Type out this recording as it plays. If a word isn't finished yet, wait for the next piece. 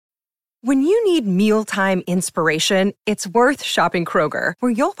When you need mealtime inspiration, it's worth shopping Kroger,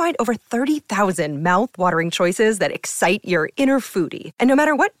 where you'll find over 30,000 mouth-watering choices that excite your inner foodie. And no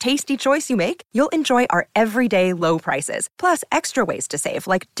matter what tasty choice you make, you'll enjoy our everyday low prices, plus extra ways to save,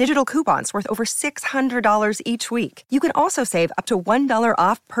 like digital coupons worth over $600 each week. You can also save up to $1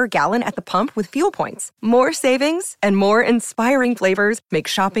 off per gallon at the pump with fuel points. More savings and more inspiring flavors make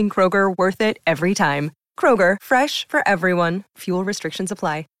shopping Kroger worth it every time. Kroger, fresh for everyone. Fuel restrictions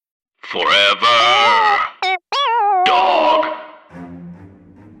apply. Forever Dog.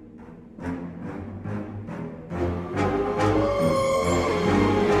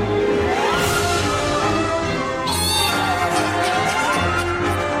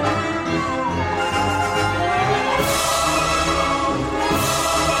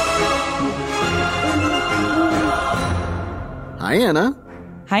 Hi, Anna.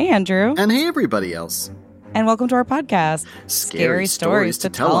 Hi, Andrew. And hey, everybody else. And welcome to our podcast, Scary Stories to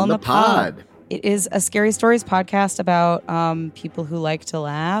Tell on the Pod. It is a Scary Stories podcast about people who like to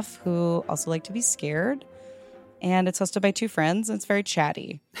laugh, who also like to be scared. And it's hosted by two friends, and it's very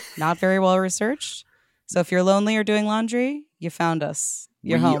chatty, not very well researched. So if you're lonely or doing laundry, you found us.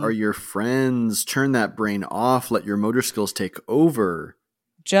 You're home. We are your friends. Turn that brain off. Let your motor skills take over.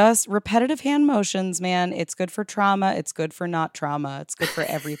 Just repetitive hand motions, man. It's good for trauma. It's good for not trauma. It's good for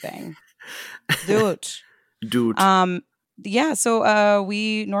everything. Dude. Yeah, so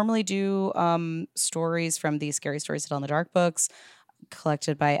we normally do stories from the Scary Stories to Tell in the Dark books,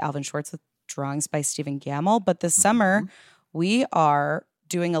 collected by Alvin Schwartz with drawings by Stephen Gamble. But this summer, we are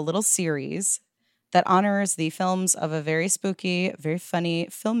doing a little series that honors the films of a very spooky, very funny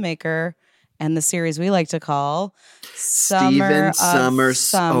filmmaker, and the series we like to call Stephen Summers.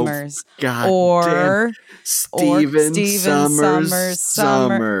 Summers. Oh, God or Stephen Summers.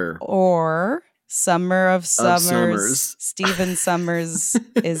 Summer. Or Summer of Summers. Summers. Stephen Summers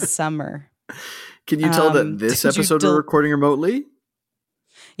is Summer. Can you tell that this episode we're recording remotely?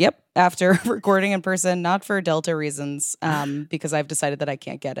 Yep. After recording in person, not for Delta reasons, because I've decided that I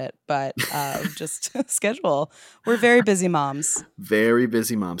can't get it, but just schedule. We're very busy moms. Very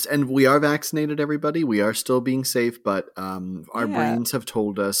busy moms. And we are vaccinated, everybody. We are still being safe, but our brains have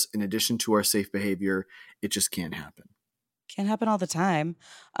told us, in addition to our safe behavior, it just can't happen. Can't happen all the time.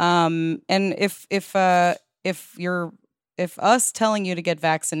 And if us telling you to get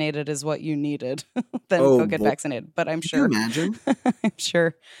vaccinated is what you needed, then go get vaccinated. But I'm sure. Can you imagine? I'm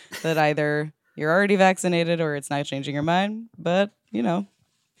sure that either you're already vaccinated or it's not changing your mind. But,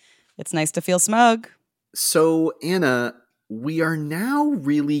 it's nice to feel smug. So, Anna, we are now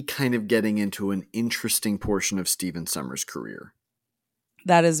really kind of getting into an interesting portion of Stephen Summers' career.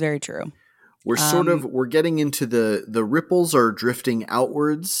 That is very true. We're getting into the ripples are drifting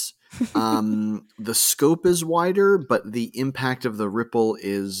outwards. The scope is wider, but the impact of the ripple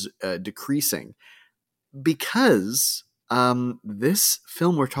is decreasing because this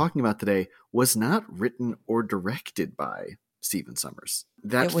film we're talking about today was not written or directed by Stephen Summers.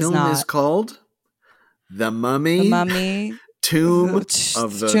 That film is called The Mummy. The Mummy. Tomb of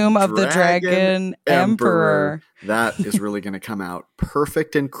the Dragon Emperor. That is really going to come out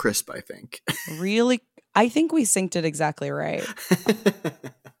perfect and crisp, I think. Really? I think we synced it exactly right.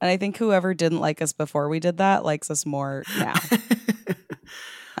 And I think whoever didn't like us before we did that likes us more now.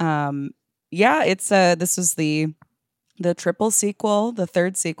 It's this was the triple sequel, the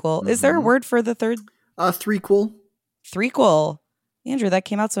third sequel. Mm-hmm. Is there a word for the third? Threequel. Threequel. Andrew, that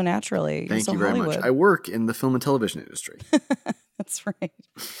came out so naturally. Thank you very much. I work in the film and television industry. That's right.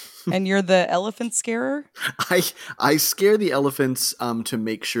 And you're the elephant scarer? I scare the elephants to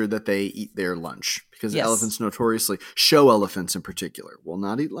make sure that they eat their lunch. Because elephants notoriously, show elephants in particular, will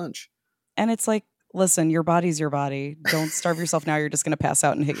not eat lunch. And it's like, listen, your body's your body. Don't starve yourself now. You're just going to pass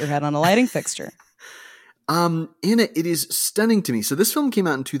out and hit your head on a lighting fixture. Anna, it is stunning to me. So this film came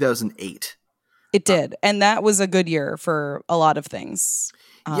out in 2008. It did. And that was a good year for a lot of things.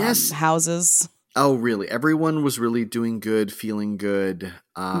 Yes. Houses. Oh, really? Everyone was really doing good, feeling good.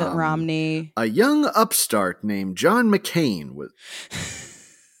 Mitt Romney. A young upstart named John McCain was...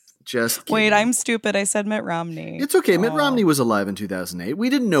 Just kidding. Wait, I'm stupid. I said Mitt Romney. It's okay. Mitt Romney was alive in 2008. We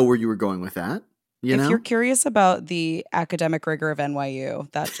didn't know where you were going with that. If you're curious about the academic rigor of NYU,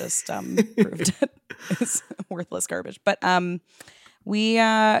 that just proved it is worthless garbage. But this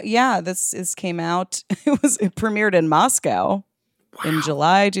came out. It premiered in Moscow in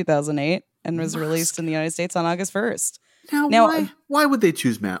July 2008 and was released in the United States on August 1st. Now why would they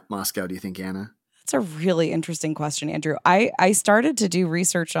choose Moscow, do you think, Anna? That's a really interesting question, Andrew. I started to do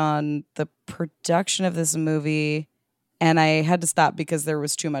research on the production of this movie, and I had to stop because there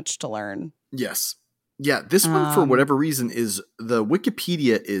was too much to learn. Yes. Yeah, this one, for whatever reason, the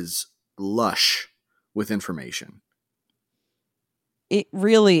Wikipedia is lush with information. It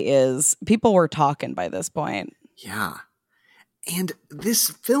really is. People were talking by this point. Yeah. And this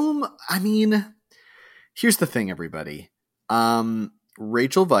film, I mean, here's the thing, everybody.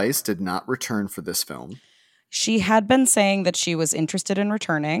 Rachel Weisz did not return for this film. She had been saying that she was interested in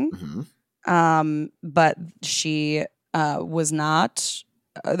returning, but she was not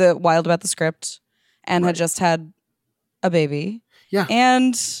wild about the script and had just had a baby. Yeah.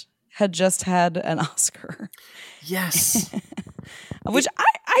 And had just had an Oscar. Yes. Which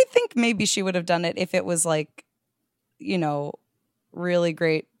I think maybe she would have done it if it was like, you know, really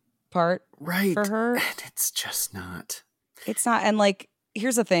great part for her. And it's just not. It's not. And like,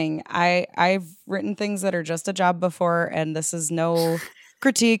 here's the thing. I've written things that are just a job before, and this is no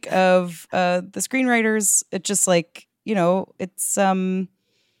critique of the screenwriters. It's just like, you know, it's the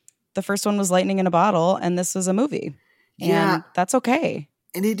first one was lightning in a bottle, and this was a movie. Yeah. And that's okay.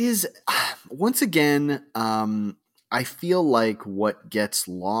 And it is, once again, I feel like what gets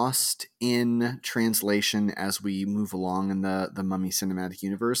lost in translation as we move along in the Mummy Cinematic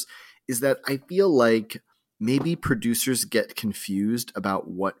Universe is that I feel like maybe producers get confused about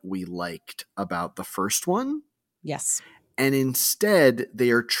what we liked about the first one. Yes. And instead,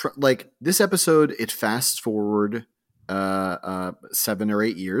 they are like this episode, it fasts forward 7 or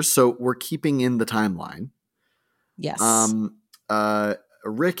 8 years. So we're keeping in the timeline. Yes.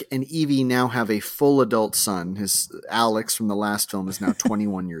 Rick and Evie now have a full adult son. His Alex from the last film is now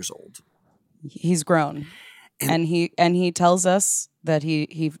 21 years old. He's grown, and he tells us that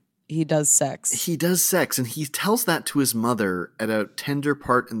he does sex. He does sex, and he tells that to his mother at a tender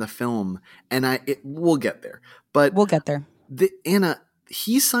part in the film. And we'll get there, but we'll get there. Anna,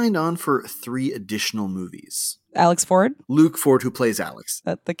 he signed on for 3 additional movies. Alex Ford? Luke Ford, who plays Alex.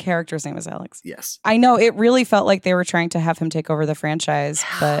 The character's name is Alex. Yes. I know, it really felt like they were trying to have him take over the franchise,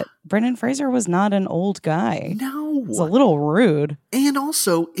 but Brendan Fraser was not an old guy. No. It's a little rude. And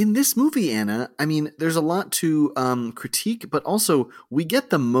also, in this movie, Anna, I mean, there's a lot to critique, but also we get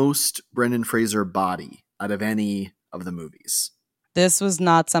the most Brendan Fraser body out of any of the movies. This was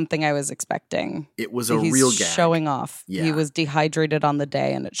not something I was expecting. It was real gag. Showing off. Yeah. He was dehydrated on the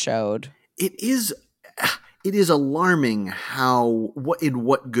day, and it showed. It is alarming in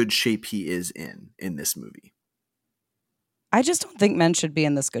what good shape he is in this movie. I just don't think men should be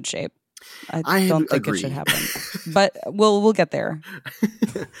in this good shape. I don't think agree. It should happen. But we'll get there.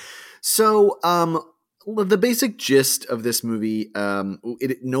 So, the basic gist of this movie,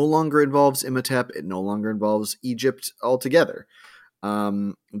 it no longer involves Imhotep. It no longer involves Egypt altogether.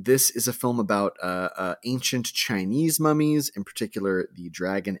 This is a film about ancient Chinese mummies, in particular the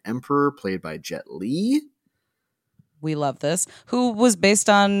Dragon Emperor, played by Jet Li. We love this. Who was based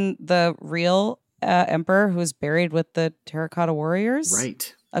on the real emperor who was buried with the Terracotta Warriors?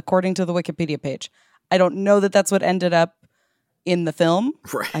 Right. According to the Wikipedia page. I don't know that that's what ended up in the film.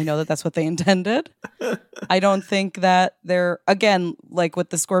 Right. I know that that's what they intended. I don't think that they're, again, like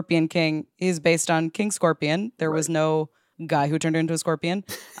with the Scorpion King, he's based on King Scorpion. There was no guy who turned into a scorpion.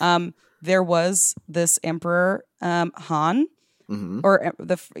 There was this emperor, Han, or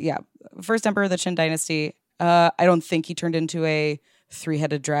first emperor of the Qin dynasty. I don't think he turned into a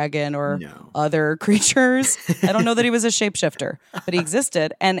 3-headed dragon or other creatures. I don't know that he was a shapeshifter, but he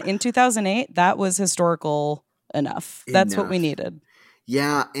existed. And in 2008, that was historical enough. That's what we needed.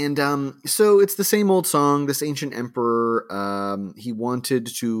 Yeah, and so it's the same old song. This ancient emperor, he wanted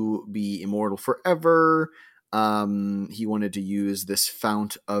to be immortal forever. He wanted to use this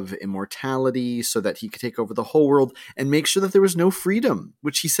fount of immortality so that he could take over the whole world and make sure that there was no freedom,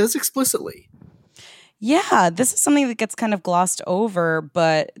 which he says explicitly. Yeah, this is something that gets kind of glossed over,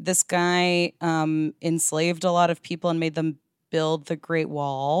 but this guy enslaved a lot of people and made them build the Great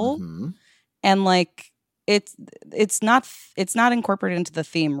Wall. Mm-hmm. And like it's not incorporated into the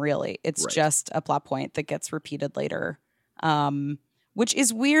theme really. It's just a plot point that gets repeated later. Which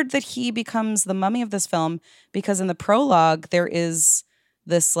is weird that he becomes the mummy of this film, because in the prologue there is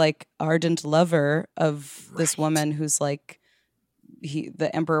this like ardent lover of this woman who's like the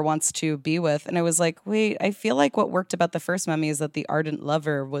emperor wants to be with. And I was like, wait, I feel like what worked about the first mummy is that the ardent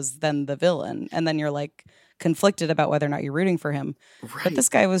lover was then the villain. And then you're like conflicted about whether or not you're rooting for him. Right. But this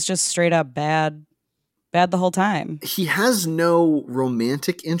guy was just straight up bad the whole time. He has no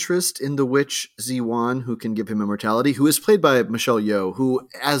romantic interest in the witch Ziwan, who can give him immortality, who is played by Michelle Yeoh, who,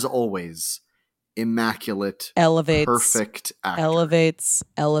 as always, immaculate, perfect actor.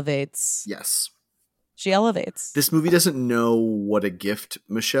 Elevates. Yes. She elevates. This movie doesn't know what a gift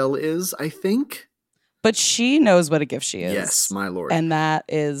Michelle is, I think. But she knows what a gift she is. Yes, my lord. And that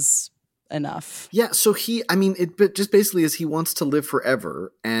is enough. Yeah, so it just basically is he wants to live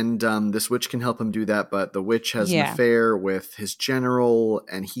forever, and this witch can help him do that, but the witch has an affair with his general,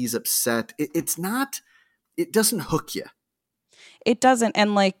 and he's upset. It doesn't hook you. It doesn't,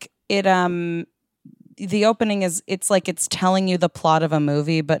 and like it, the opening it's like it's telling you the plot of a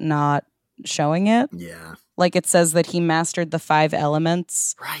movie, but not showing it. Yeah. Like it says that he mastered the 5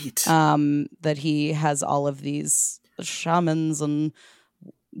 elements. Right. That he has all of these shamans and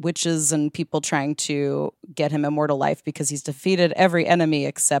witches and people trying to get him immortal life because he's defeated every enemy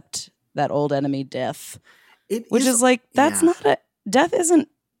except that old enemy, death. Which is like, that's not a... Death isn't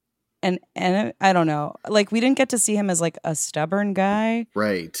an enemy. I don't know. Like, we didn't get to see him as like a stubborn guy.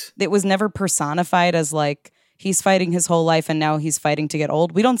 Right. It was never personified as like, he's fighting his whole life and now he's fighting to get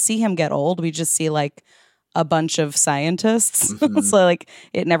old. We don't see him get old. We just see like a bunch of scientists. Mm-hmm. So like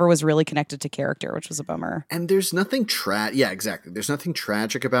it never was really connected to character, which was a bummer. And there's nothing exactly. There's nothing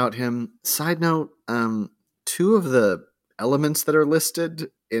tragic about him. Side note, 2 of the elements that are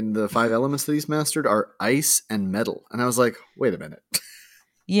listed in the 5 elements that he's mastered are ice and metal. And I was like, wait a minute.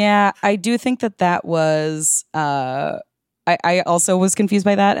 Yeah, I do think that was I also was confused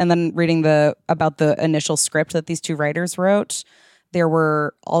by that. And then reading about the initial script that these 2 writers wrote, there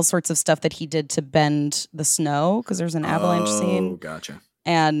were all sorts of stuff that he did to bend the snow because there's an avalanche scene. Oh, gotcha.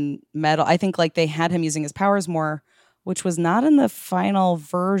 And metal. I think like they had him using his powers more, which was not in the final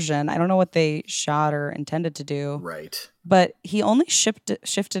version. I don't know what they shot or intended to do. Right. But he only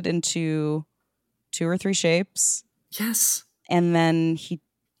shifted into 2 or 3 shapes. Yes. And then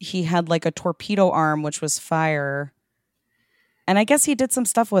he had like a torpedo arm, which was fire. And I guess he did some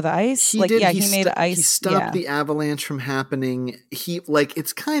stuff with ice. He made ice. He stopped the avalanche from happening.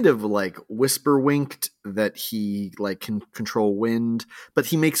 It's kind of like whisper winked that he like can control wind, but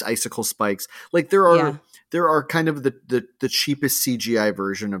he makes icicle spikes. Like there are kind of the cheapest CGI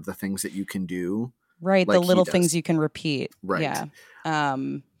version of the things that you can do. Right. Like the little things you can repeat. Right. Yeah.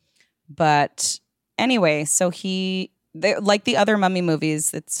 But anyway, so like the other Mummy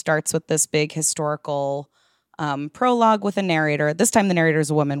movies, it starts with this big historical prologue with a narrator. This time the narrator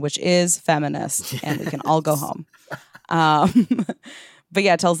is a woman, which is feminist, and we can all go home. But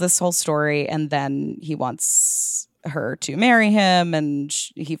yeah, it tells this whole story, and then he wants her to marry him, and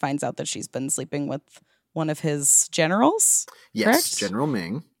he finds out that she's been sleeping with one of his generals. Yes, correct?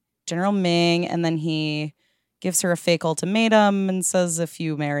 General Ming, and then he gives her a fake ultimatum and says, if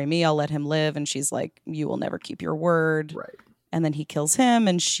you marry me, I'll let him live. And she's like, you will never keep your word. Right. And then he kills him,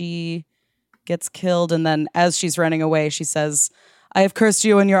 and she gets killed, and then as she's running away, she says, I have cursed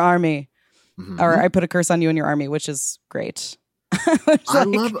you and your army. Mm-hmm. Or I put a curse on you and your army, which is great.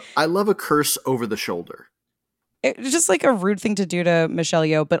 I love a curse over the shoulder. It's just like a rude thing to do to Michelle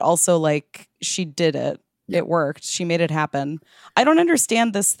Yeoh, but also like she did it. Yep. It worked. She made it happen. I don't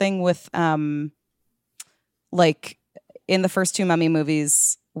understand this thing with like in the first 2 Mummy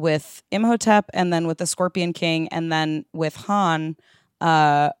movies with Imhotep and then with the Scorpion King and then with Han,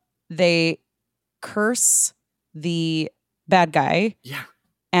 they curse the bad guy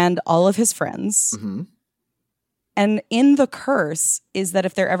and all of his friends. Mm-hmm. And in the curse is that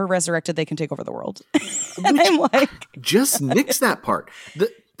if they're ever resurrected, they can take over the world. And I'm like... Just nix that part. The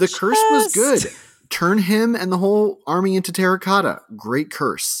curse was good. Turn him and the whole army into terracotta. Great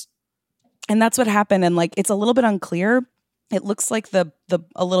curse. And that's what happened. And like, it's a little bit unclear. It looks like a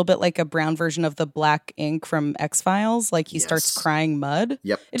little bit like a brown version of the black ink from X-Files. Like he starts crying mud.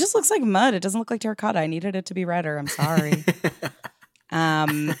 Yep. It just looks like mud. It doesn't look like terracotta. I needed it to be redder. I'm sorry.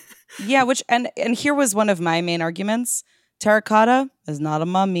 Yeah, and here was one of my main arguments. Terracotta is not a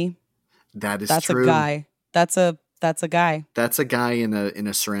mummy. That's true. A guy. That's a guy. That's a guy in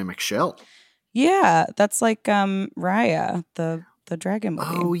a ceramic shell. Yeah, that's like Raya, the dragon movie.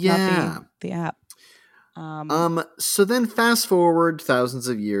 Oh yeah, not the app. So then fast forward thousands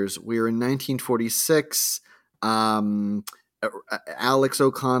of years. We're in 1946. Alex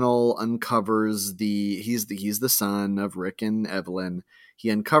O'Connell uncovers he's the son of Rick and Evelyn. He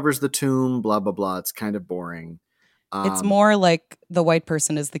uncovers the tomb, blah, blah, blah. It's kind of boring. It's more like the white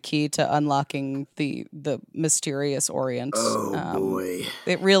person is the key to unlocking the mysterious Orient. Oh, boy.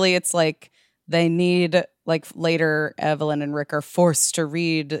 It's like they need, like later Evelyn and Rick are forced to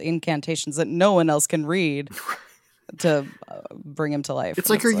read incantations that no one else can read to bring him to life. It's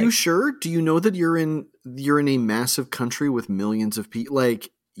like, are you sure? Do you know that you're in a massive country with millions of people?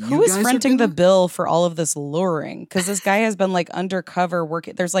 Like, who is fronting the bill for all of this luring? Because this guy has been like undercover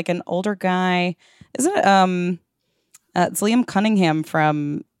working. There's like an older guy, isn't it? It's Liam Cunningham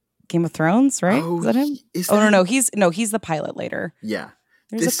from Game of Thrones, right? Oh, is that him? No. He's the pilot later. Yeah.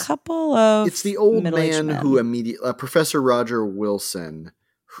 There's a couple of. It's the old man who Professor Roger Wilson,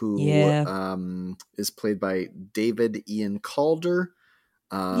 who is played by David Ian Calder.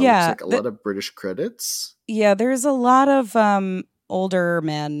 Looks like a lot of British credits. Yeah, there's a lot of older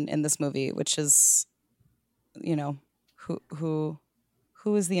men in this movie, which is, who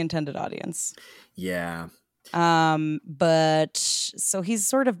is the intended audience. Yeah. But so he's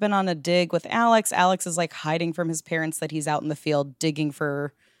sort of been on a dig with Alex. Alex is like hiding from his parents that he's out in the field digging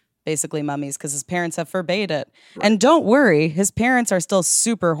for basically mummies because his parents have forbade it. Right. And don't worry, his parents are still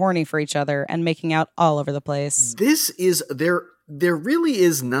super horny for each other and making out all over the place. There really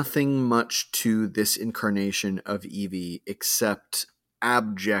is nothing much to this incarnation of Evie except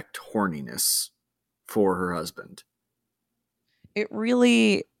abject horniness for her husband. It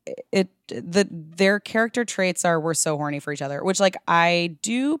really, their character traits are we're so horny for each other, which like I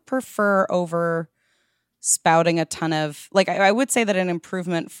do prefer over spouting a ton of, like I would say that an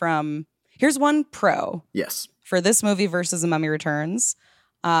improvement from, here's one pro. Yes. For this movie versus The Mummy Returns,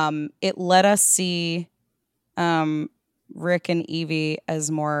 it let us see Rick and Evie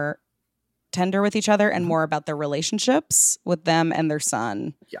as more tender with each other and more about their relationships with them and their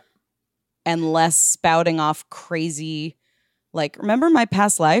son. Yeah. And less spouting off crazy, like, remember my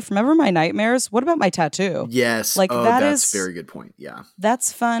past life? Remember my nightmares? What about my tattoo? Yes. Like that's a very good point. Yeah.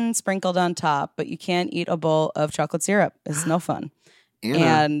 That's fun sprinkled on top, but you can't eat a bowl of chocolate syrup. It's no fun.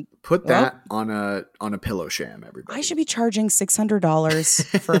 And put that on a pillow sham, everybody. I should be charging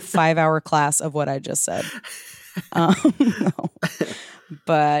 $600 for a 5-hour class of what I just said. No.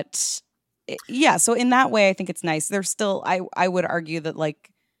 But yeah, so in that way, I think it's nice. There's still, I would argue that like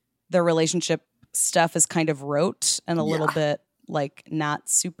the relationship stuff is kind of rote and a little bit like not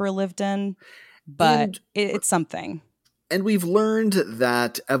super lived in, but it's something. And we've learned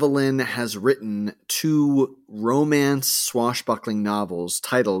that Evelyn has written 2 romance swashbuckling novels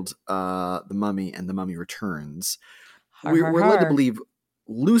titled The Mummy and The Mummy Returns. We're led to believe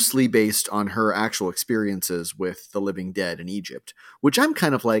loosely based on her actual experiences with the living dead in Egypt, which I'm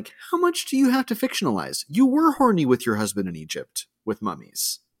kind of like, how much do you have to fictionalize? You were horny with your husband in Egypt with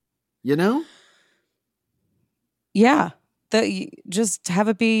mummies, you know? Yeah. Just have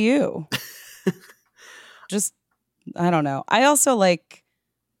it be you. Just, I don't know. I also I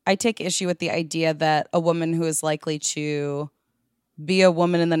take issue with the idea that a woman who is likely to be a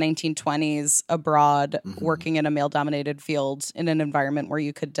woman in the 1920s abroad working in a male-dominated field in an environment where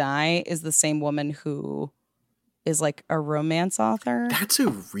you could die is the same woman who is like a romance author. That's a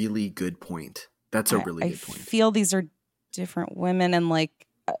really good point. I feel these are different women, and like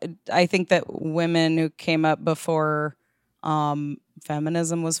I think that women who came up before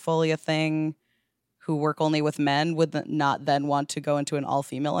feminism was fully a thing, who work only with men, would not then want to go into an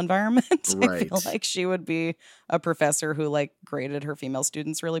all-female environment. Right. I feel like she would be a professor who like graded her female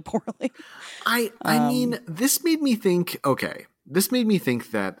students really poorly. I mean, this made me think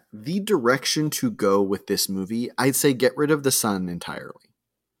that the direction to go with this movie, I'd say get rid of the son entirely.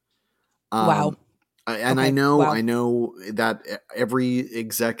 Wow. And okay. I know that every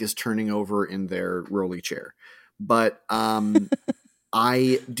exec is turning over in their rolly chair, but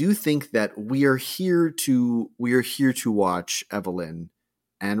I do think that we are here to watch Evelyn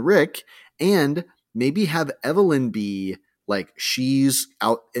and Rick, and maybe have Evelyn be like she's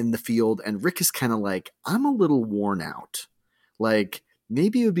out in the field and Rick is kind of like, I'm a little worn out. Like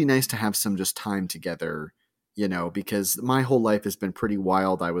maybe it would be nice to have some just time together, you know, because my whole life has been pretty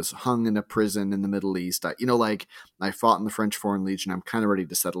wild. I was hung in a prison in the Middle East. I fought in the French Foreign Legion. I'm kind of ready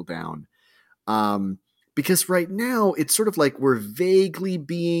to settle down. Because right now it's sort of like we're vaguely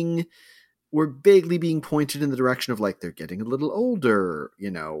being pointed in the direction of like they're getting a little older, you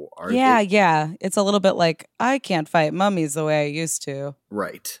know. Yeah. It's a little bit like I can't fight mummies the way I used to.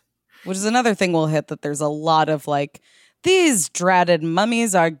 Right. Which is another thing we'll hit, that there's a lot of like, these dratted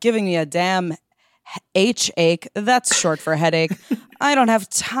mummies are giving me a damn H-ache. That's short for headache. I don't have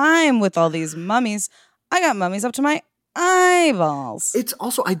time with all these mummies. I got mummies up to my eyeballs. It's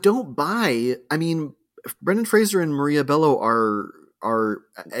also, I don't buy, I mean, Brendan Fraser and Maria Bello are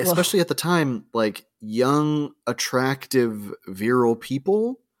especially at the time like young, attractive, virile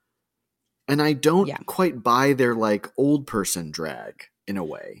people, and I don't quite buy their like old person drag in a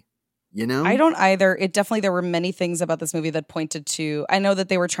way, you know? I don't either. There were many things about this movie that pointed to, I know that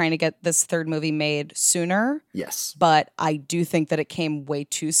they were trying to get this third movie made sooner. Yes. But I do think that it came way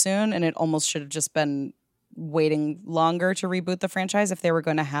too soon, and it almost should have just been waiting longer to reboot the franchise if they were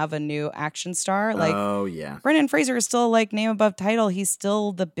going to have a new action star. Like, oh yeah, Brendan Fraser is still like name above title. He's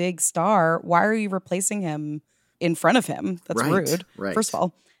still the big star. Why are you replacing him in front of him? That's rude. Right. First of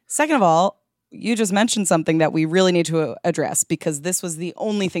all. Second of all, you just mentioned something that we really need to address, because this was the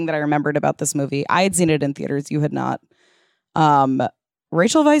only thing that I remembered about this movie. I had seen it in theaters. You had not.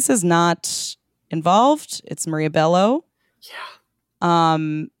 Rachel Weisz is not involved. It's Maria Bello. Yeah.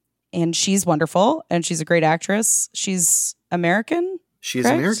 And she's wonderful, and she's a great actress. She's American. She's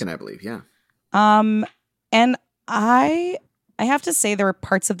American, I believe. Yeah. And I have to say there were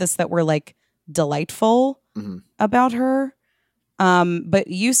parts of this that were like delightful about her. But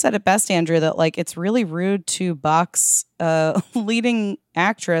you said it best, Andrew, that like it's really rude to box a leading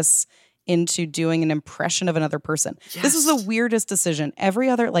actress into doing an impression of another person. Yes. This is the weirdest decision. Every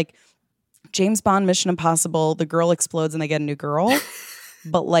other, like James Bond, Mission Impossible, the girl explodes and they get a new girl.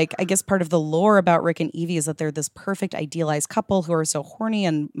 But like, I guess part of the lore about Rick and Evie is that they're this perfect idealized couple who are so horny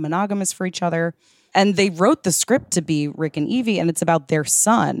and monogamous for each other. And they wrote the script to be Rick and Evie, and it's about their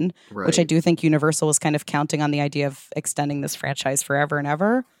son, right, which I do think Universal was kind of counting on the idea of extending this franchise forever and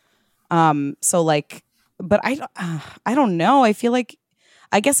ever. So like, but I don't know. I feel like,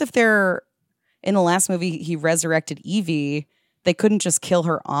 I guess if they're in the last movie, he resurrected Evie, they couldn't just kill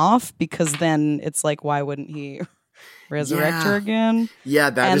her off, because then it's like, why wouldn't he resurrect her again? Yeah,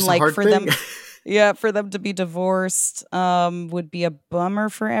 that is like, a hard for thing. For them to be divorced would be a bummer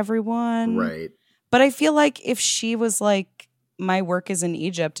for everyone. Right. But I feel like if she was like, my work is in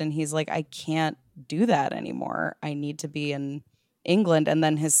Egypt, and he's like, I can't do that anymore. I need to be in England. And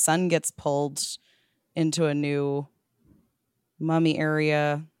then his son gets pulled into a new mummy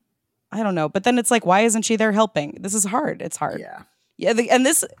area. I don't know. But then it's like, why isn't she there helping? This is hard. It's hard. Yeah. Yeah. And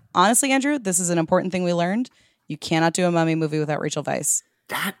this, honestly, Andrew, this is an important thing we learned. You cannot do a mummy movie without Rachel Weisz.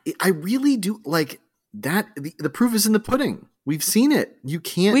 That, I really do like that. The proof is in the pudding. We've seen it.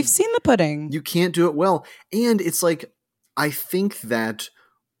 We've seen the pudding. You can't do it well. And it's like, I think that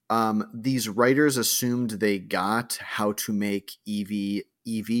these writers assumed they got how to make Evie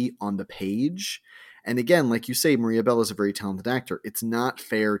on the page. And again, like you say, Maria Bello is a very talented actor. It's not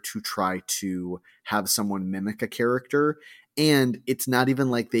fair to try to have someone mimic a character. And it's not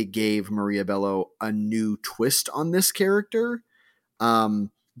even like they gave Maria Bello a new twist on this character.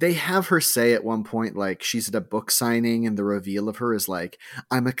 They have her say at one point, like, she's at a book signing and the reveal of her is like,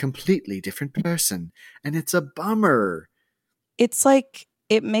 I'm a completely different person. And it's a bummer. It's like,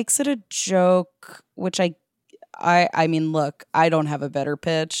 it makes it a joke, which I mean, look, I don't have a better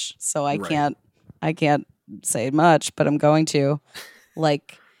pitch, so I can't say much, but I'm going to.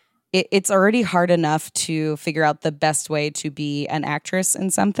 Like, it's already hard enough to figure out the best way to be an actress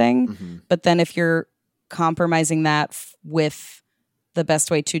in something. Mm-hmm. But then if you're compromising that with the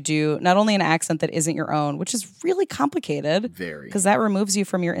best way to do not only an accent that isn't your own, which is really complicated, very, because that removes you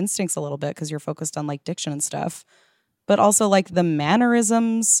from your instincts a little bit because you're focused on like diction and stuff, but also like the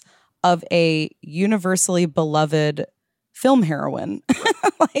mannerisms of a universally beloved film heroine.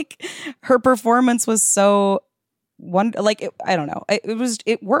 Like her performance was so I don't know.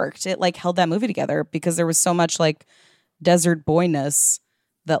 It worked. It like held that movie together because there was so much like desert boyness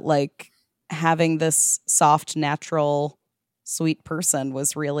that like having this soft, natural, sweet person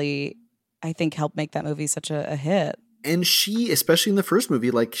was really, I think, helped make that movie such a hit. And she, especially in the first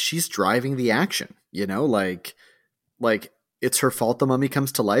movie, like she's driving the action, you know, like it's her fault the mummy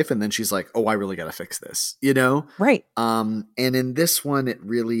comes to life, and then she's like, oh, I really got to fix this, you know? Right. And in this one, it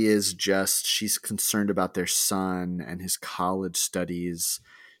really is just, she's concerned about their son and his college studies.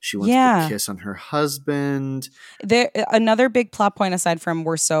 She wants to kiss on her husband. Another big plot point, aside from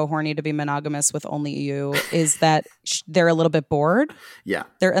we're so horny to be monogamous with only you, is that they're a little bit bored. Yeah.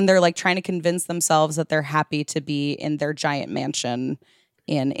 They're like trying to convince themselves that they're happy to be in their giant mansion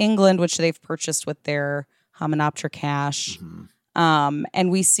in England, which they've purchased with their Hominoptera cash. Mm-hmm. And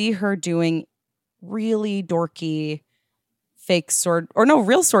we see her doing really dorky fake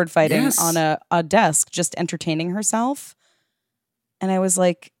real sword fighting on a desk, just entertaining herself. And I was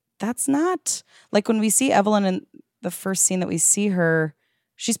like, that's not like when we see Evelyn in the first scene that we see her,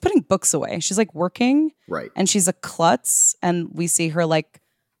 she's putting books away. She's like working. Right. And she's a klutz. And we see her like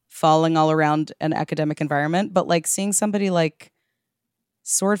falling all around an academic environment. But like seeing somebody like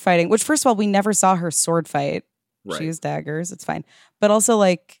sword fighting, which first of all, we never saw her sword fight. Right. She used daggers. It's fine. But also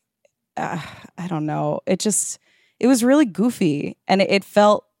like, I don't know. It was really goofy. And it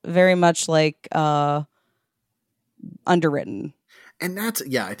felt very much like underwritten. And that's,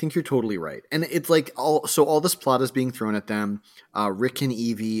 I think you're totally right. And it's like all this plot is being thrown at them. Rick and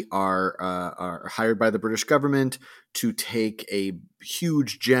Evie are hired by the British government to take a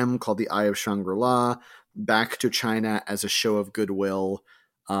huge gem called the Eye of Shangri-La back to China as a show of goodwill.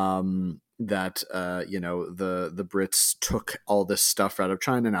 That the Brits took all this stuff out of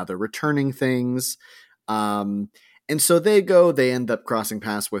China. Now they're returning things. And so they end up crossing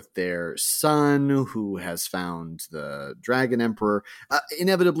paths with their son, who has found the Dragon Emperor.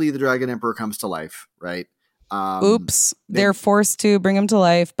 Inevitably, the Dragon Emperor comes to life, right? Oops. They're forced to bring him to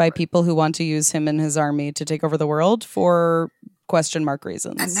life by people who want to use him and his army to take over the world for question mark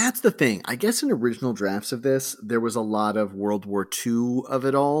reasons. And that's the thing. I guess in original drafts of this, there was a lot of World War II of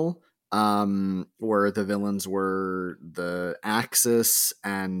it all, where the villains were the Axis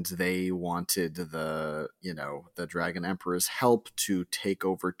and they wanted the Dragon Emperor's help to take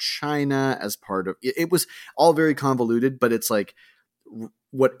over China as part of it. It was all very convoluted, but it's like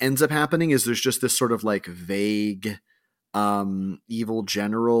what ends up happening is there's just this sort of like vague evil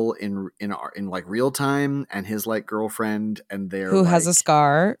general in like real time, and his like girlfriend, and they're who like, has a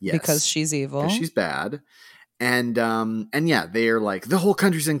scar because she's evil, because she's bad, and yeah, they're like, the whole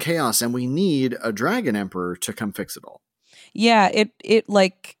country's in chaos and we need a dragon emperor to come fix it all. Yeah, it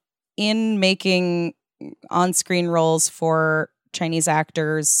like in making on-screen roles for Chinese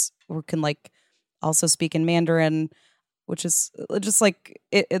actors who can like also speak in Mandarin, which is just like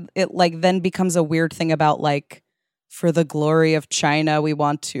it like then becomes a weird thing about like, for the glory of China, we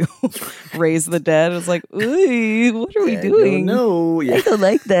want to raise the dead. It's like, ooh, what are we doing? No, I don't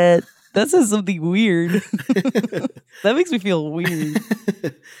like that. That says something weird. That makes me feel weird.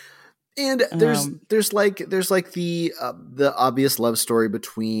 And there's like the obvious love story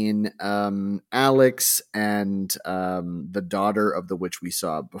between Alex and the daughter of the witch we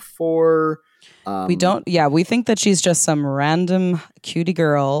saw before. We think that she's just some random cutie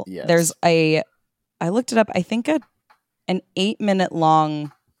girl. Yes. I looked it up. I think an 8-minute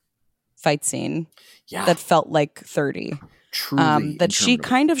long fight scene that felt like 30. Truly that she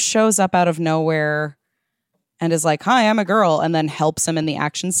kind of shows up out of nowhere and is like, hi, I'm a girl, and then helps him in the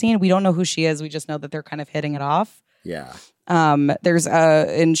action scene. We don't know who she is. We just know that they're kind of hitting it off. Yeah.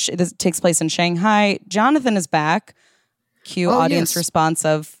 This takes place in Shanghai. Jonathan is back. Cue audience response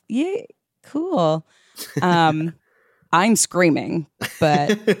of, yay, cool. I'm screaming,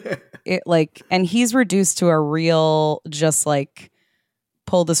 but it like, and he's reduced to a real, just like,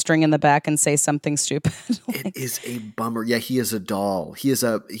 pull the string in the back and say something stupid. Like, it is a bummer. Yeah, he is a doll. He is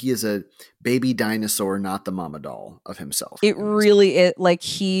a baby dinosaur, not the mama doll of himself. It really is like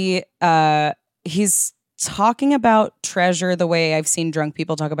he's talking about treasure the way I've seen drunk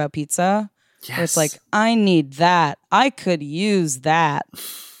people talk about pizza. Yes. It's like, I need that. I could use that.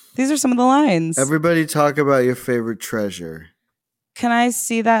 These are some of the lines. Everybody talk about your favorite treasure. Can I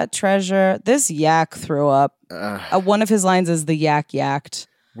see that treasure? This yak threw up. One of his lines is the yak yacked.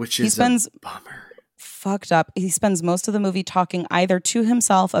 Which is a bummer. Fucked up. He spends most of the movie talking either to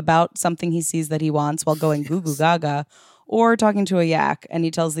himself about something he sees that he wants while going goo goo gaga, or talking to a yak. And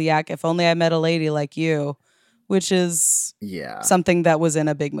he tells the yak, if only I met a lady like you, which is something that was in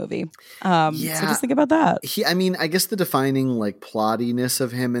a big movie. So just think about that. I guess the defining like plottiness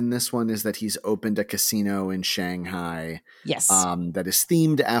of him in this one is that he's opened a casino in Shanghai. Yes. That is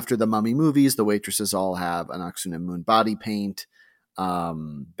themed after the Mummy movies. The waitresses all have an Oxuna Moon body paint.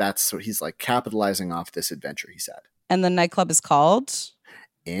 That's what he's like capitalizing off this adventure, he said. And the nightclub is called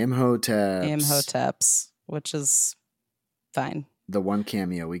Imhotep's, which is fine. The one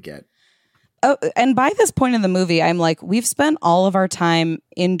cameo we get. Oh, and by this point in the movie, I'm like, we've spent all of our time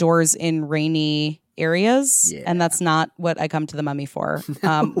indoors in rainy areas, and that's not what I come to the Mummy for.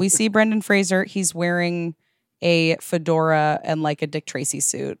 No. We see Brendan Fraser. He's wearing a fedora and like a Dick Tracy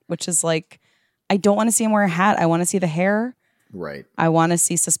suit, which is like, I don't want to see him wear a hat. I want to see the hair. Right. I want to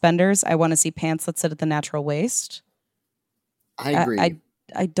see suspenders. I want to see pants that sit at the natural waist. I agree.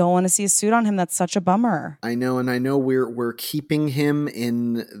 I don't want to see a suit on him. That's such a bummer. I know, and I know we're keeping him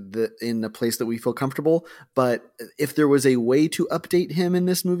in the place that we feel comfortable. But if there was a way to update him in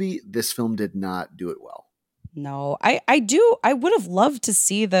this movie, this film did not do it well. No, I do. I would have loved to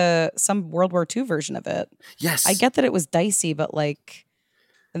see some World War II version of it. Yes, I get that it was dicey, but like,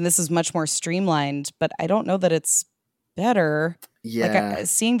 and this is much more streamlined. But I don't know that it's better. Yeah, like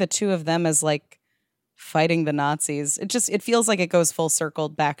seeing the two of them as like fighting the Nazis, it feels like it goes full circle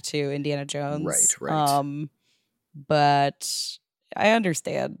back to Indiana Jones. Right. But I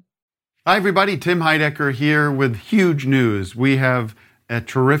understand. Hi, everybody. Tim Heidecker here with huge news. We have a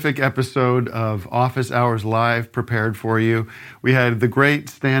terrific episode of Office Hours Live prepared for you. We had the great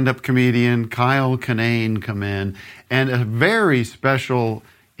stand-up comedian Kyle Kinane come in, and a very special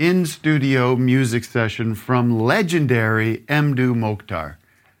in-studio music session from legendary Mdou Moctar.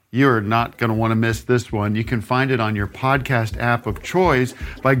 You're not going to want to miss this one. You can find it on your podcast app of choice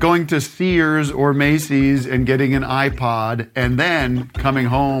by going to Sears or Macy's and getting an iPod, and then coming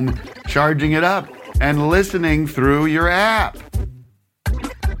home, charging it up, and listening through your app.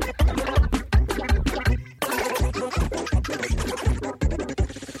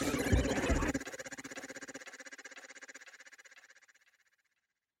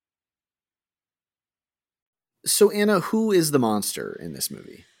 So Anna, who is the monster in this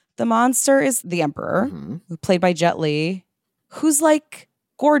movie? The monster is the Emperor, played by Jet Li, who's like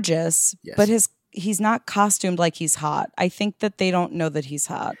gorgeous, but he's not costumed like he's hot. I think that they don't know that he's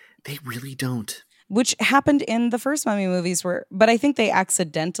hot. They really don't. Which happened in the first Mummy movies but I think they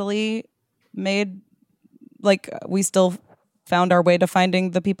accidentally made, like, we still found our way to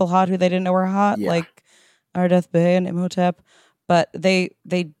finding the people hot who they didn't know were hot, like Ardeth Bay and Imhotep. But they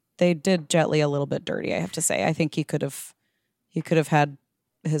did Jet Li a little bit dirty, I have to say. I think he could have had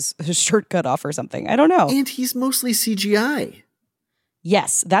his shirt cut off or something. I don't know. And he's mostly CGI.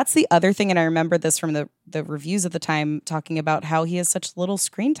 Yes, that's the other thing. And I remember this from the reviews at the time talking about how he has such little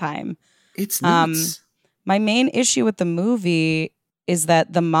screen time. It's nuts. My main issue with the movie is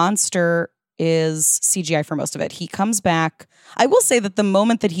that the monster is CGI for most of it. He comes back. I will say that the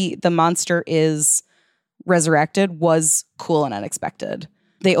moment that the monster is resurrected was cool and unexpected.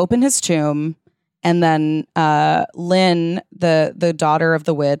 They open his tomb, and then Lynn, the daughter of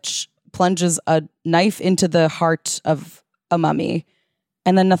the witch, plunges a knife into the heart of a mummy,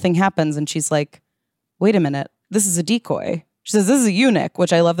 and then nothing happens. And she's like, wait a minute, this is a decoy. She says, this is a eunuch,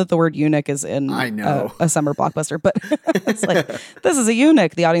 which I love that the word eunuch is in a summer blockbuster, but it's like, this is a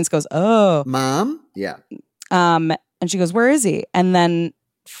eunuch. The audience goes, oh. Mom? Yeah. And she goes, where is he? And then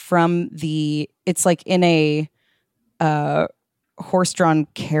it's like in a horse-drawn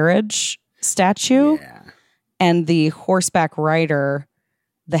carriage statue, and the horseback rider,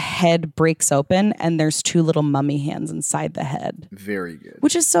 the head breaks open, and there's two little mummy hands inside the head. Very good.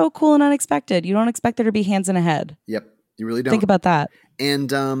 Which is so cool and unexpected. You don't expect there to be hands in a head. Yep. You really don't. Think about that.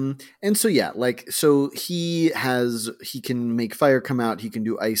 And so he can make fire come out. He can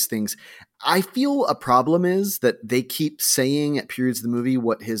do ice things. I feel a problem is that they keep saying at periods of the movie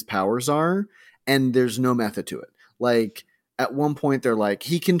what his powers are, and there's no method to it. Like at one point they're like,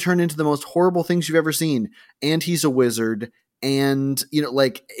 he can turn into the most horrible things you've ever seen, and he's a wizard. And,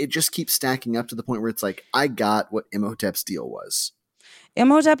 like it just keeps stacking up to the point where it's like, I got what Imhotep's deal was.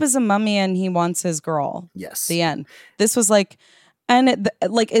 Imhotep is a mummy and he wants his girl. Yes. The end. This was like, and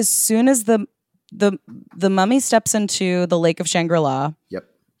like as soon as the mummy steps into the Lake of Shangri-La. Yep.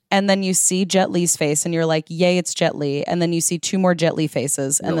 And then you see Jet Li's face and you're like, yay, it's Jet Li. And then you see two more Jet Li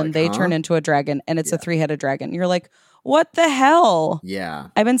faces and then they turn into a dragon and it's a three-headed dragon. You're like, what the hell? Yeah.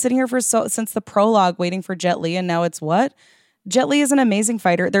 I've been sitting here since the prologue waiting for Jet Li, and now it's what? Jet Li is an amazing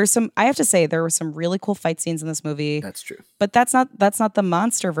fighter. I have to say, there were some really cool fight scenes in this movie. That's true. But that's not the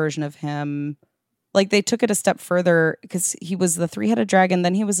monster version of him. Like they took it a step further because he was the three-headed dragon.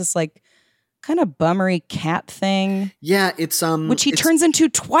 Then he was this like kind of bummery cat thing. Yeah, it's which he turns into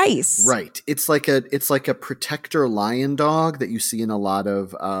twice. Right. It's like a protector lion dog that you see in a lot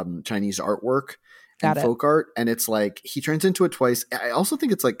of Chinese artwork. And folk art, and it's like he turns into it twice. I also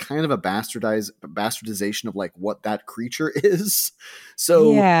think it's like kind of a bastardization of like what that creature is.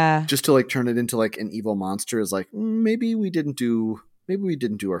 So just to like turn it into like an evil monster is like maybe we didn't do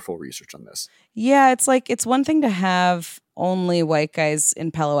our full research on this. Yeah, it's like it's one thing to have only white guys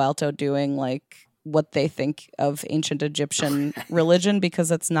in Palo Alto doing like what they think of ancient Egyptian religion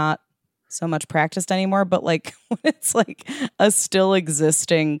because it's not so much practiced anymore, but like when it's like a still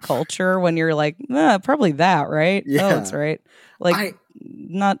existing culture, when you're like, probably that, right? Yeah. Oh, that's right. Like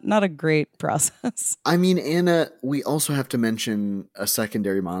not a great process. I mean, Anna, we also have to mention a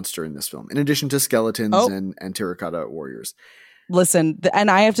secondary monster in this film, in addition to skeletons and terracotta warriors. Listen, and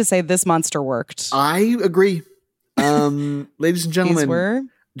I have to say this monster worked. I agree. Ladies and gentlemen,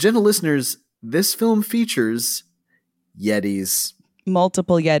 gentle listeners, this film features Yetis.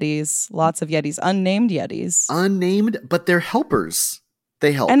 Multiple Yetis, lots of Yetis, unnamed Yetis. Unnamed, but they're helpers.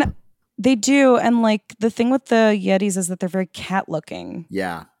 They help. And they do. And like the thing with the Yetis is that they're very cat looking.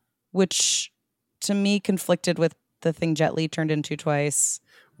 Yeah. Which to me conflicted with the thing Jet Li turned into twice.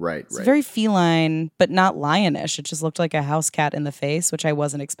 Right, it's very feline, but not lionish. It just looked like a house cat in the face, which I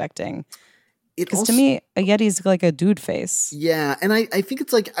wasn't expecting. Because to me, a Yeti's like a dude face. Yeah. And I think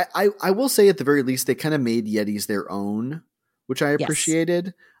it's like, I will say at the very least, they kind of made Yetis their own, which I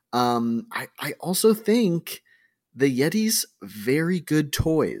appreciated. Yes. I also think the Yetis, very good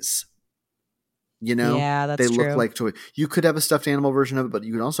toys. Yeah, that's true. They look like toys. You could have a stuffed animal version of it, but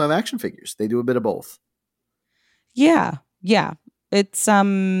you can also have action figures. They do a bit of both. Yeah. It's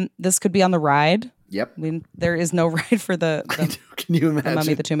this could be on the ride. Yep. I mean, there is no ride for the can you imagine? The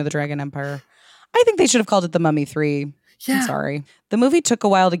Mummy, the Tomb of the Dragon Empire. I think they should have called it The Mummy 3. Yeah. I'm sorry. The movie took a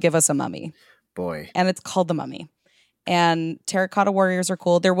while to give us a mummy. Boy. And it's called The Mummy. And terracotta warriors are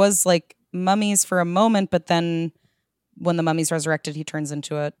cool. There was like mummies for a moment, but then when the mummy's resurrected, he turns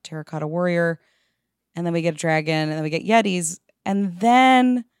into a terracotta warrior. And then we get a dragon, and then we get Yetis. And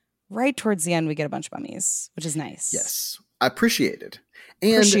then right towards the end, we get a bunch of mummies, which is nice. Yes. Appreciated.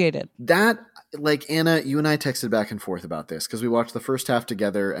 And Appreciated. that, like, Anna, you and I texted back and forth about this because we watched the first half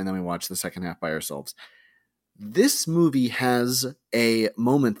together and then we watched the second half by ourselves. This movie has a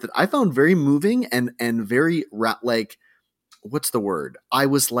moment that I found very moving and very like, what's the word? I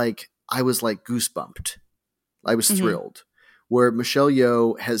was like goosebumped. I was thrilled. Where Michelle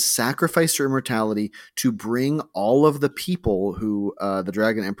Yeoh has sacrificed her immortality to bring all of the people who the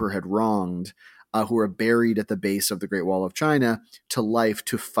Dragon Emperor had wronged, who are buried at the base of the Great Wall of China, to life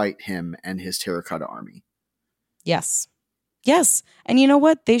to fight him and his terracotta army. Yes. Yes. And you know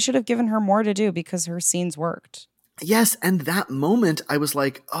what? They should have given her more to do because her scenes worked. Yes. And that moment, I was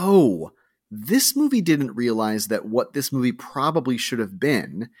like, oh, this movie didn't realize that what this movie probably should have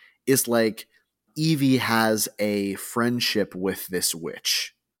been is like, Evie has a friendship with this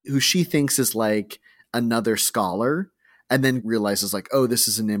witch who she thinks is like another scholar, and then realizes like, oh, this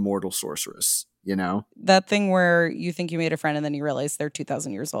is an immortal sorceress, you know? That thing where you think you made a friend and then you realize they're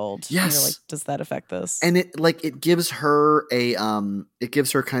 2,000 years old. Yes. And you're like, does that affect this? And it gives her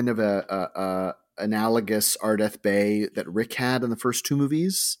kind of a analogous Ardeth Bay that Rick had in the first two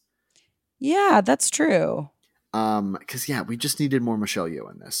movies. Yeah, that's true. Because we just needed more Michelle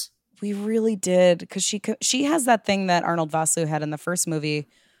Yeoh in this. We really did, because she has that thing that Arnold Vosloo had in the first movie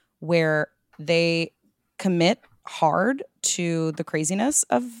where they commit hard to the craziness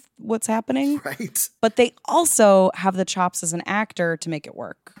of what's happening. Right. But they also have the chops as an actor to make it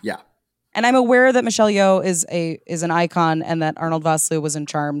work. Yeah. And I'm aware that Michelle Yeoh is an icon and that Arnold Vosloo was in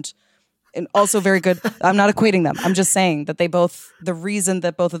Charmed and also very good. I'm not equating them. I'm just saying that the reason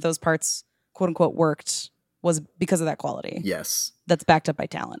that both of those parts, quote unquote, worked was because of that quality. Yes. That's backed up by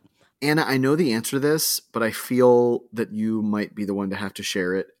talent. Anna, I know the answer to this, but I feel that you might be the one to have to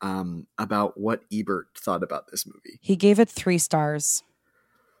share it about what Ebert thought about this movie. He gave it 3 stars.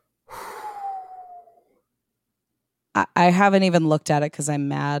 I haven't even looked at it because I'm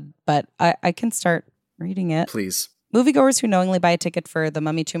mad, but I can start reading it. Please. Moviegoers who knowingly buy a ticket for The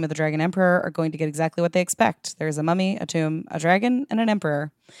Mummy Tomb of the Dragon Emperor are going to get exactly what they expect. There's a mummy, a tomb, a dragon, and an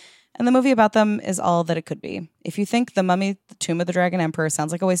emperor. And the movie about them is all that it could be. If you think The Mummy, the Tomb of the Dragon Emperor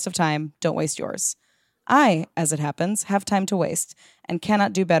sounds like a waste of time, don't waste yours. I, as it happens, have time to waste and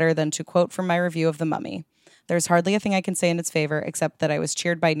cannot do better than to quote from my review of The Mummy. There's hardly a thing I can say in its favor except that I was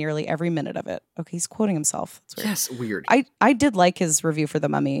cheered by nearly every minute of it. Okay, he's quoting himself. That's weird. Yes, weird. I did like his review for The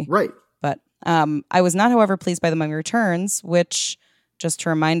Mummy. Right. But I was not, however, pleased by The Mummy Returns, which, just to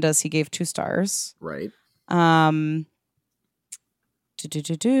remind us, he gave 2 stars. Right.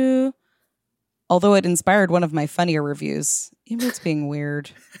 Although it inspired one of my funnier reviews. Ebert's being weird.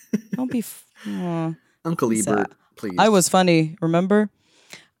 Don't be... Uncle Ebert, please. I was funny, remember?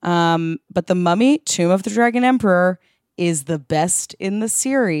 But The Mummy, Tomb of the Dragon Emperor is the best in the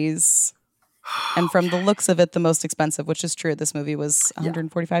series. And from the looks of it, the most expensive, which is true. This movie was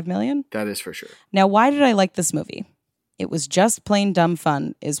 $145 million. That is for sure. Now, why did I like this movie? It was just plain dumb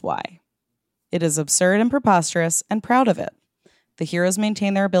fun is why. It is absurd and preposterous, and proud of it. The heroes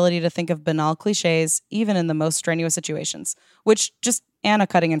maintain their ability to think of banal cliches, even in the most strenuous situations. Which, just Anna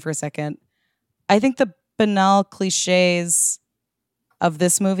cutting in for a second, I think the banal cliches of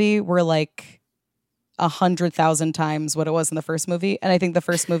this movie were like 100,000 times what it was in the first movie. And I think the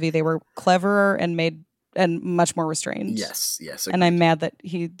first movie, they were cleverer and made and much more restrained. Yes. Agreed. And I'm mad that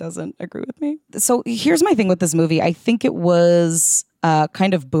he doesn't agree with me. So here's my thing with this movie. I think it was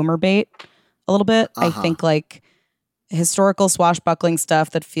kind of boomer bait a little bit. I think like historical swashbuckling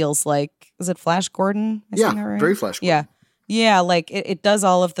stuff that feels like, is it Flash Gordon? Right? Very Flash Gordon. Yeah, like it does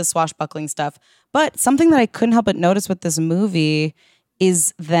all of the swashbuckling stuff. But something that I couldn't help but notice with this movie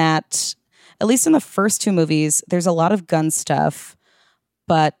is that, at least in the first 2 movies, there's a lot of gun stuff.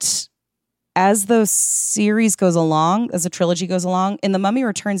 But as the series goes along, as the trilogy goes along, in The Mummy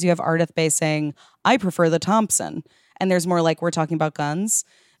Returns, you have Ardeth Bay saying, I prefer the Thompson. And there's more like, we're talking about guns.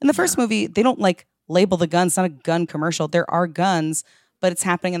 In the first movie, they don't like label the guns. It's not a gun commercial. There are guns, but it's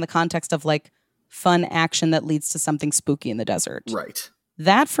happening in the context of like fun action that leads to something spooky in the desert. Right.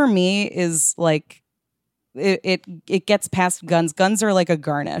 That for me is like, it gets past guns. Guns are like a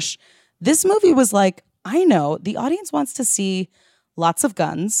garnish. This movie was like, I know the audience wants to see lots of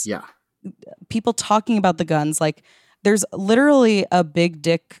guns. Yeah. People talking about the guns. Like there's literally a big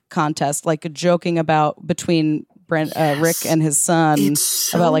dick contest, like joking about between Rick and his son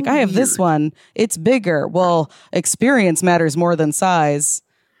so about like, I have this one. It's bigger. Well, experience matters more than size.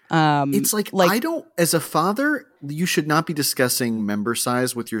 It's like I don't, as a father, you should not be discussing member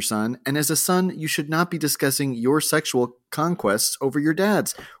size with your son. And as a son, you should not be discussing your sexual conquests over your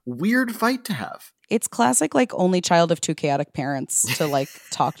dad's. Weird fight to have. It's classic, like, only child of two chaotic parents to, like,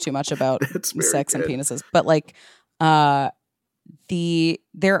 talk too much about sex and penises. But, like, there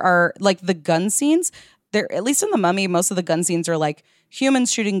are, like, the gun scenes. There, at least in The Mummy, most of the gun scenes are, like,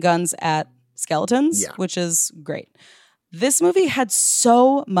 humans shooting guns at skeletons, which is great. This movie had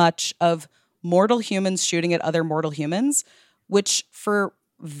so much of mortal humans shooting at other mortal humans, which for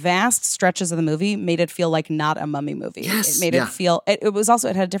vast stretches of the movie made it feel like not a Mummy movie. Yes, it made it feel, it was also,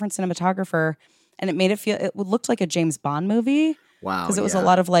 it had a different cinematographer, and it made it feel, it looked like a James Bond movie. Wow. Because it was a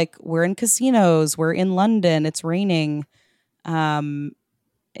lot of like, we're in casinos, we're in London, it's raining.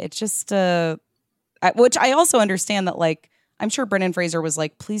 It just, which I also understand that, like, I'm sure Brendan Fraser was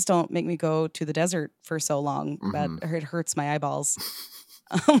like, please don't make me go to the desert for so long. That it hurts my eyeballs.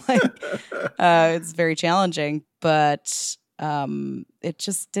 It's very challenging, but it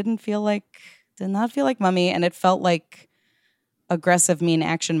just did not feel like Mummy, and it felt like aggressive, mean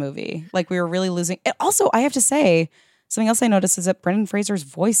action movie. Like we were really losing. Also, I have to say, something else I noticed is that Brendan Fraser's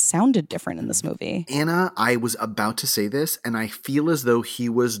voice sounded different in this movie. Anna, I was about to say this, and I feel as though he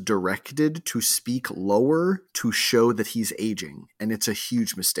was directed to speak lower to show that he's aging, and it's a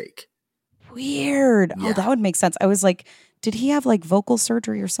huge mistake. Weird. Yeah. Oh, that would make sense. I was like, did he have like vocal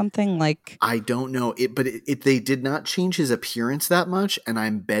surgery or something? Like, I don't know. But they did not change his appearance that much, and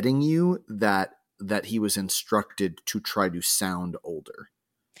I'm betting you that he was instructed to try to sound older.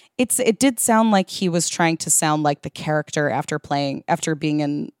 It did sound like he was trying to sound like the character after being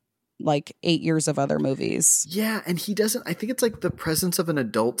in like 8 years of other movies. Yeah, and he doesn't. I think it's like the presence of an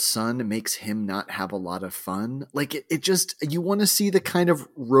adult son makes him not have a lot of fun. Like it just, you want to see the kind of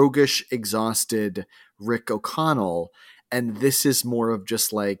roguish, exhausted Rick O'Connell, and this is more of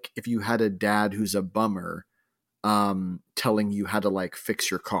just like if you had a dad who's a bummer, telling you how to like fix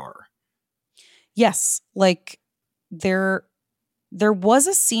your car. Yes, like there was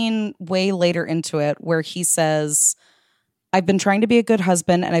a scene way later into it where he says, I've been trying to be a good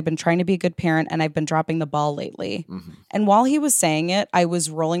husband and I've been trying to be a good parent and I've been dropping the ball lately. Mm-hmm. And while he was saying it, I was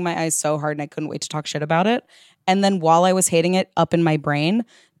rolling my eyes so hard and I couldn't wait to talk shit about it. And then while I was hating it up in my brain,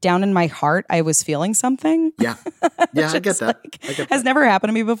 down in my heart, I was feeling something. Yeah. Yeah, I get that. Like, has never happened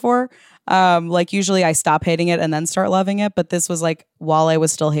to me before. Like usually I stop hating it and then start loving it. But this was like, while I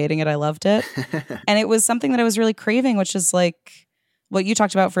was still hating it, I loved it. And it was something that I was really craving, which is like what you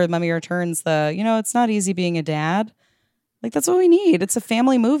talked about for Mummy Returns, it's not easy being a dad. Like, that's what we need. It's a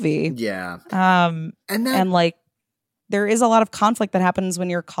family movie. Yeah. And like, there is a lot of conflict that happens when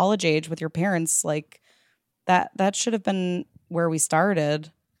you're college age with your parents. Like, that should have been where we started.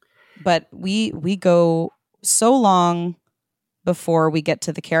 But we go so long before we get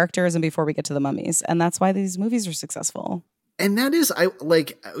to the characters and before we get to the mummies. And that's why these movies are successful. And that is,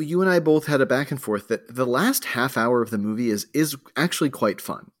 you and I both had a back and forth that the last half hour of the movie is actually quite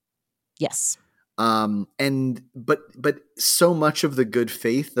fun. Yes. But so much of the good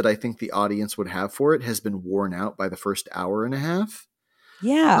faith that I think the audience would have for it has been worn out by the first hour and a half.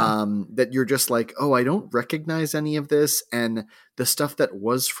 Yeah. That you're just like, oh, I don't recognize any of this. And the stuff that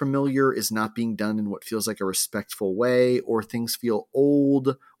was familiar is not being done in what feels like a respectful way, or things feel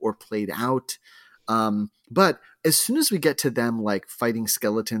old or played out. But as soon as we get to them, like fighting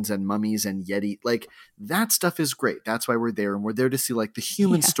skeletons and mummies and Yeti, like that stuff is great. That's why we're there. And we're there to see like the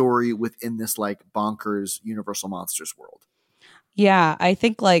human story within this like bonkers Universal Monsters world. Yeah. I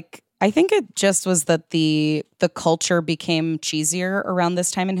think it just was that the culture became cheesier around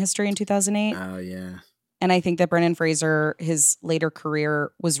this time in history in 2008. Oh, yeah. And I think that Brendan Fraser, his later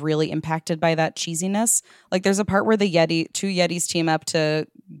career, was really impacted by that cheesiness. Like there's a part where the two Yetis team up to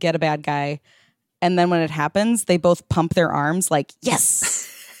get a bad guy. And then when it happens, they both pump their arms like,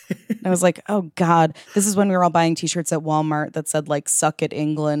 yes. And I was like, oh, God, this is when we were all buying T-shirts at Walmart that said like, suck it,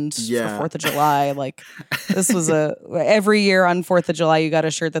 England for 4th of July. Like this was every year on 4th of July, you got a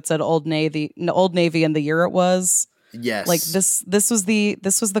shirt that said Old Navy and the year it was. Yes. Like this was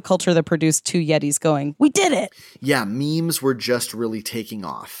the culture that produced two Yetis going, we did it. Yeah. Memes were just really taking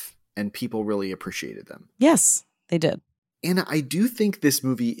off and people really appreciated them. Yes, they did. And I do think this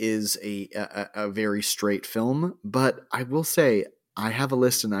movie is a very straight film, but I will say I have a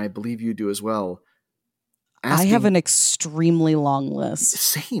list, and I believe you do as well. I have an extremely long list.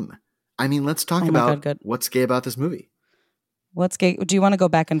 Same. I mean, let's talk about what's gay about this movie. What's gay? Do you want to go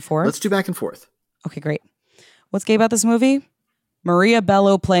back and forth? Let's do back and forth. Okay, great. What's gay about this movie? Maria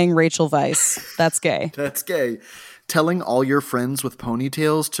Bello playing Rachel Weisz. That's gay. That's gay. Telling all your friends with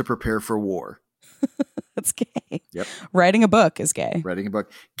ponytails to prepare for war. That's gay. Yep. Writing a book is gay. Writing a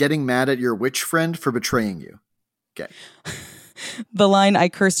book. Getting mad at your witch friend for betraying you. Okay. The line, I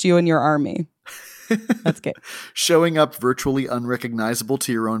cursed you and your army. That's gay. Showing up virtually unrecognizable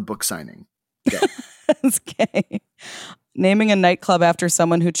to your own book signing. Okay. That's gay. Naming a nightclub after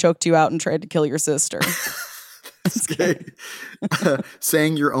someone who choked you out and tried to kill your sister. That's gay.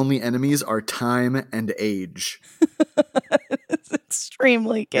 Saying your only enemies are time and age. It's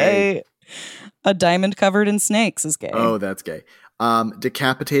extremely gay. A diamond covered in snakes is gay. Oh, that's gay.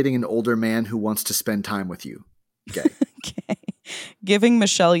 Decapitating an older man who wants to spend time with you. Gay. Gay. Giving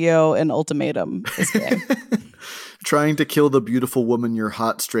Michelle Yeoh an ultimatum is gay. Trying to kill the beautiful woman your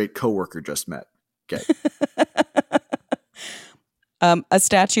hot straight coworker just met. Gay. A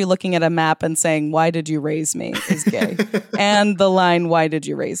statue looking at a map and saying, "Why did you raise me?" is gay. And the line, "Why did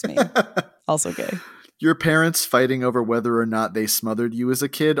you raise me?" also gay. Your parents fighting over whether or not they smothered you as a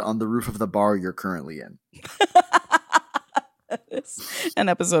kid on the roof of the bar you're currently in. It's an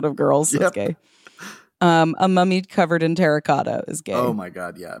episode of Girls. Yep. That's gay. A mummy covered in terracotta is gay. Oh my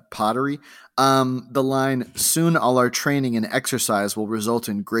God, yeah. Pottery. The line, soon all our training and exercise will result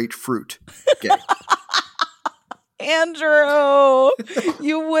in great fruit. Gay. Andrew,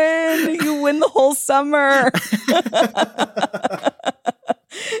 you win. You win the whole summer.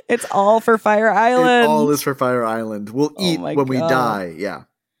 It's all for Fire Island. It all is for Fire Island. We'll eat when we die. Yeah.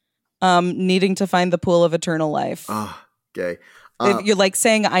 Needing to find the pool of eternal life. Oh, gay. If you're like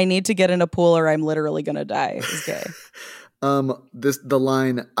saying, I need to get in a pool or I'm literally going to die is gay. The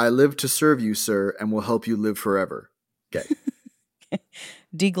line, I live to serve you, sir, and will help you live forever. Gay.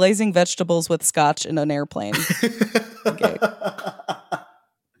 Deglazing vegetables with scotch in an airplane. Gay.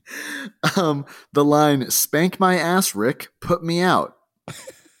 The line, spank my ass, Rick, put me out.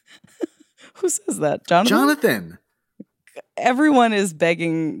 Who says that? Jonathan? Jonathan. Everyone is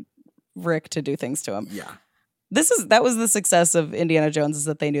begging Rick to do things to him. Yeah. That was the success of Indiana Jones, is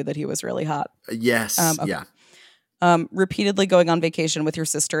that they knew that he was really hot. Yes. Okay. Yeah. Repeatedly going on vacation with your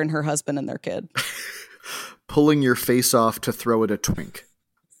sister and her husband and their kid. Pulling your face off to throw at a twink.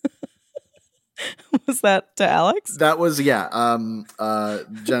 Was that to Alex? That was, yeah.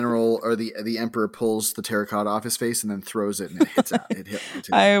 General or the Emperor pulls the terracotta off his face and then throws it and it hits out.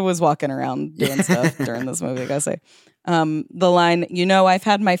 I was walking around doing stuff during this movie, I gotta say. The line, I've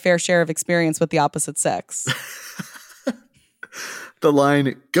had my fair share of experience with the opposite sex. The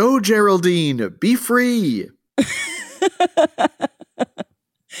line, go Geraldine, be free.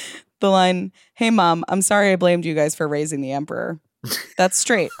 The line, hey mom, I'm sorry I blamed you guys for raising the Emperor. That's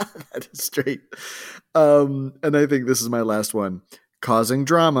straight. That is straight. And I think this is my last one. Causing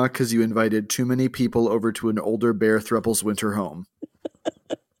drama because you invited too many people over to an older Bear Thruple's winter home.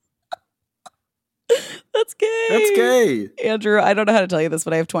 That's gay. That's gay. Andrew, I don't know how to tell you this,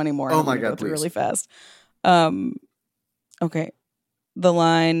 but I have 20 more. Oh my God, please. Really fast. Okay. The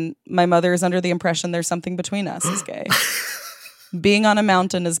line, my mother is under the impression there's something between us is gay. Being on a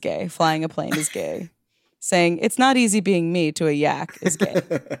mountain is gay. Flying a plane is gay. Saying, it's not easy being me to a yak is gay.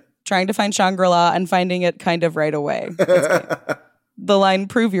 Trying to find Shangri-La and finding it kind of right away. That's gay. The line,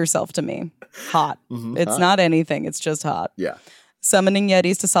 prove yourself to me. Hot. It's not anything. It's just hot. Yeah. Summoning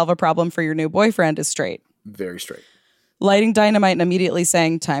Yetis to solve a problem for your new boyfriend is straight. Very straight. Lighting dynamite and immediately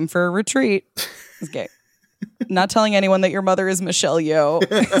saying, time for a retreat is gay. Not telling anyone that your mother is Michelle Yeoh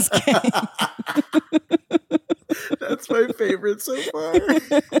is gay. That's my favorite so far.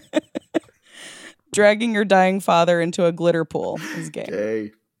 Dragging your dying father into a glitter pool is gay.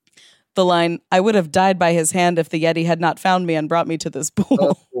 Gay. The line, I would have died by his hand if the Yeti had not found me and brought me to this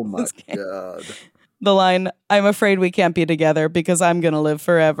pool. Oh my God. The line, I'm afraid we can't be together because I'm going to live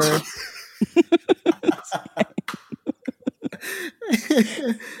forever.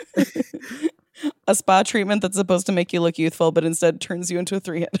 A spa treatment that's supposed to make you look youthful, but instead turns you into a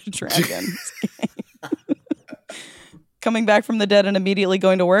three-headed dragon. Coming back from the dead and immediately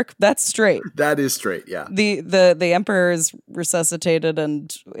going to work, that's straight. That is straight, yeah. The Emperor is resuscitated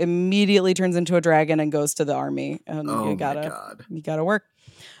and immediately turns into a dragon and goes to the army. And you gotta work.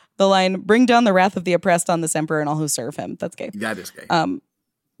 The line, bring down the wrath of the oppressed on this Emperor and all who serve him. That's gay. That is gay.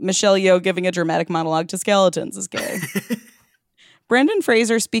 Michelle Yeoh giving a dramatic monologue to skeletons is gay. Brendan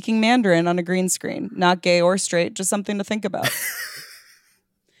Fraser speaking Mandarin on a green screen. Not gay or straight, just something to think about.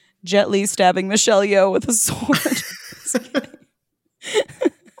 Jet Li stabbing Michelle Yeoh with a sword.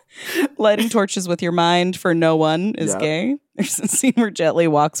 Lighting torches with your mind for no one is gay. There's a scene where Jet Li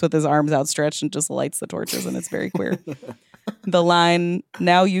walks with his arms outstretched and just lights the torches, and it's very queer. The line,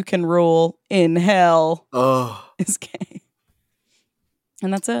 now you can rule in hell is gay.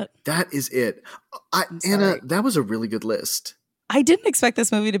 And that's it. That is it. Anna, that was a really good list. I didn't expect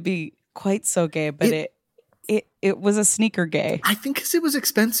this movie to be quite so gay, but it was a sneaker gay. I think because it was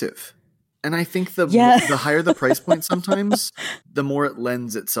expensive. And I think the higher the price point sometimes, the more it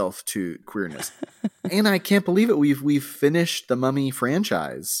lends itself to queerness. And I can't believe it. We've finished the Mummy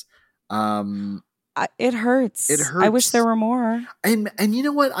franchise. It hurts. It hurts. I wish there were more. And you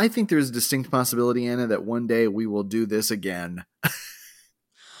know what? I think there's a distinct possibility, Anna, that one day we will do this again.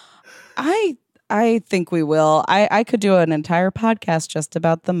 I think we will. I could do an entire podcast just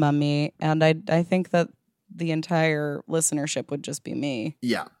about the Mummy, and I think that the entire listenership would just be me.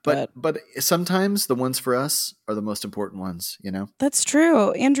 Yeah, but sometimes the ones for us are the most important ones, you know? That's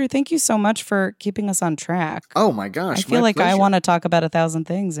true. Andrew, thank you so much for keeping us on track. Oh my gosh. I feel like pleasure. I want to talk about 1,000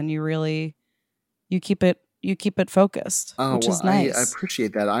 things, and you keep it focused, which is nice. I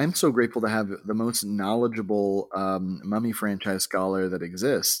appreciate that. I'm so grateful to have the most knowledgeable Mummy franchise scholar that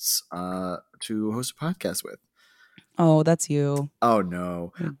exists to host a podcast with. Oh, that's you. Oh,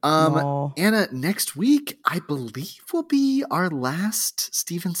 no. Anna, next week, I believe, will be our last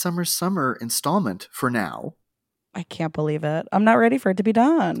Stephen Sommers summer installment for now. I can't believe it. I'm not ready for it to be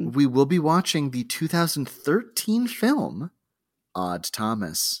done. We will be watching the 2013 film, Odd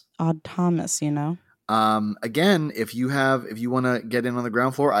Thomas. Odd Thomas, you know? Again, if you want to get in on the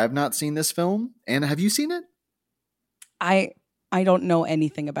ground floor, I have not seen this film. Anna, have you seen it? I don't know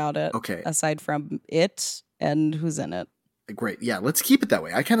anything about it. Okay. Aside from it and who's in it. Great. Yeah, let's keep it that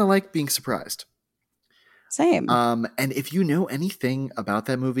way. I kind of like being surprised. Same. And if you know anything about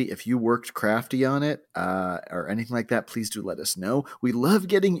that movie, if you worked crafty on it, or anything like that, please do let us know. We love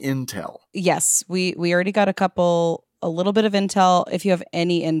getting intel. Yes, we already got a little bit of intel. If you have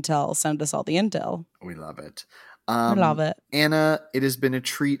any intel, send us all the intel. We love it. We love it. Anna, it has been a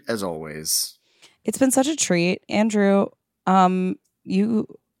treat as always. It's been such a treat. Andrew, you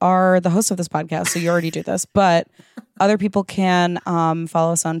are the host of this podcast, so you already do this, but other people can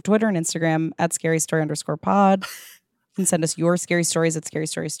follow us on Twitter and Instagram at scarystory_pod. You can send us your scary stories at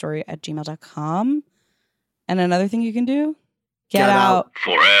scarystorystory@gmail.com. And another thing you can do, get out.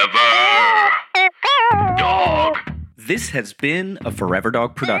 Forever Dog. This has been a Forever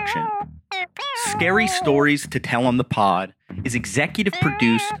Dog production. Scary Stories to Tell on the Pod is executive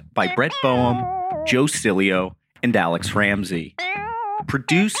produced by Brett Boehm, Joe Cilio, and Alex Ramsey.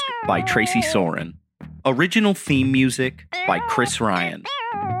 Produced by Tracy Soren. Original theme music by Chris Ryan.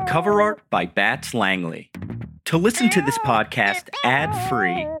 Cover art by Bats Langley. To listen to this podcast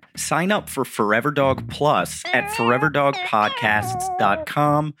ad-free, sign up for Forever Dog Plus at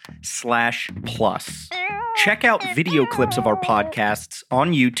foreverdogpodcasts.com/plus. Check out video clips of our podcasts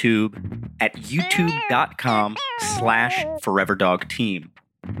on YouTube at youtube.com/foreverdogteam.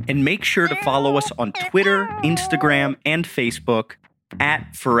 And make sure to follow us on Twitter, Instagram, and Facebook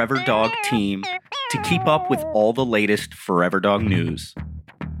at Forever Dog Team to keep up with all the latest Forever Dog news.